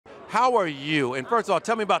How are you? And first of all,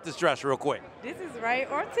 tell me about this dress real quick. This is Ray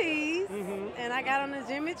Ortiz, and I got on the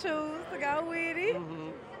Jimmy Choos to go with it.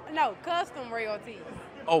 No, custom Ray Ortiz.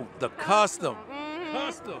 Oh, the custom.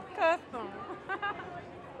 Custom.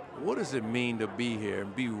 What does it mean to be here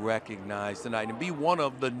and be recognized tonight and be one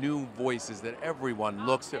of the new voices that everyone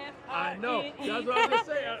looks to? I know. That's what I was going to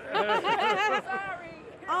say. Sorry.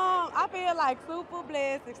 I feel like super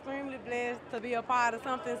blessed, extremely blessed to be a part of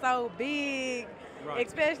something so big,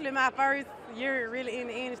 especially my first year really in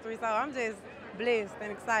the industry. So I'm just blessed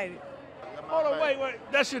and excited. Hold on, wait.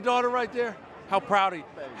 That's your daughter right there? How proud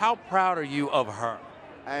are you of her?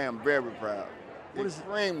 I am very proud.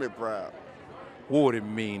 Extremely proud. What would it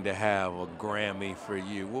mean to have a Grammy for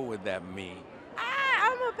you? What would that mean?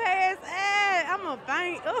 I'm going to pass. I'm going to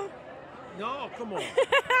faint. No, come on.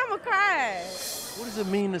 I'm going to cry. What does it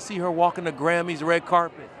mean to see her walking the Grammys red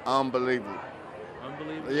carpet? Unbelievable.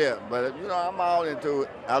 Unbelievable? Yeah, but you know, I'm all into it.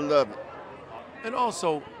 I love it. And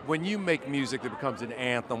also, when you make music that becomes an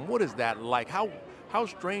anthem, what is that like? How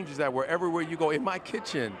strange is that where everywhere you go, in my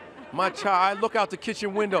kitchen, my child, I look out the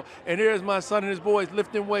kitchen window, and there's my son and his boys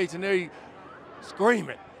lifting weights, and they're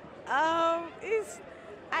screaming.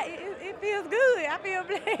 It feels good. I feel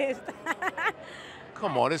blessed.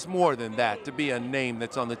 Come on, it's more than that, to be a name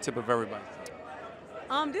that's on the tip of everybody's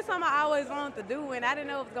tongue. This is something I always wanted to do, and I didn't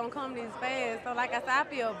know it was going to come this fast. So like I said, I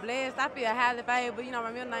feel blessed. I feel highly favored. You know,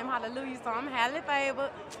 my middle name, Hallelujah, so I'm highly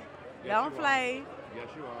favored. Don't play. Yes,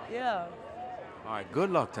 you are. Yeah. All right, good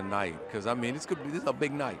luck tonight, because, I mean, this is a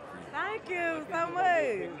big night for you. Thank you so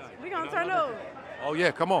much. We're going to turn up. Oh,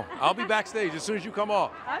 yeah, come on. I'll be backstage as soon as you come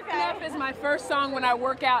off. Okay. Enough is my first song when I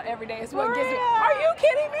work out every day. It's what gives me. Are you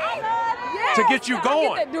kidding me? I love it. Yes. To get you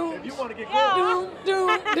going. I get that If you want to get going. do,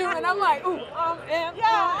 and I'm like, ooh, You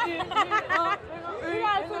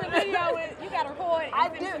got to put a video with, you got to record it. I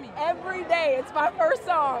do every day. It's my first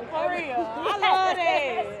song. For real. I love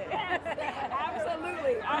it.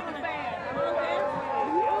 Absolutely. I'm a fan.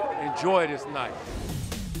 Enjoy this night.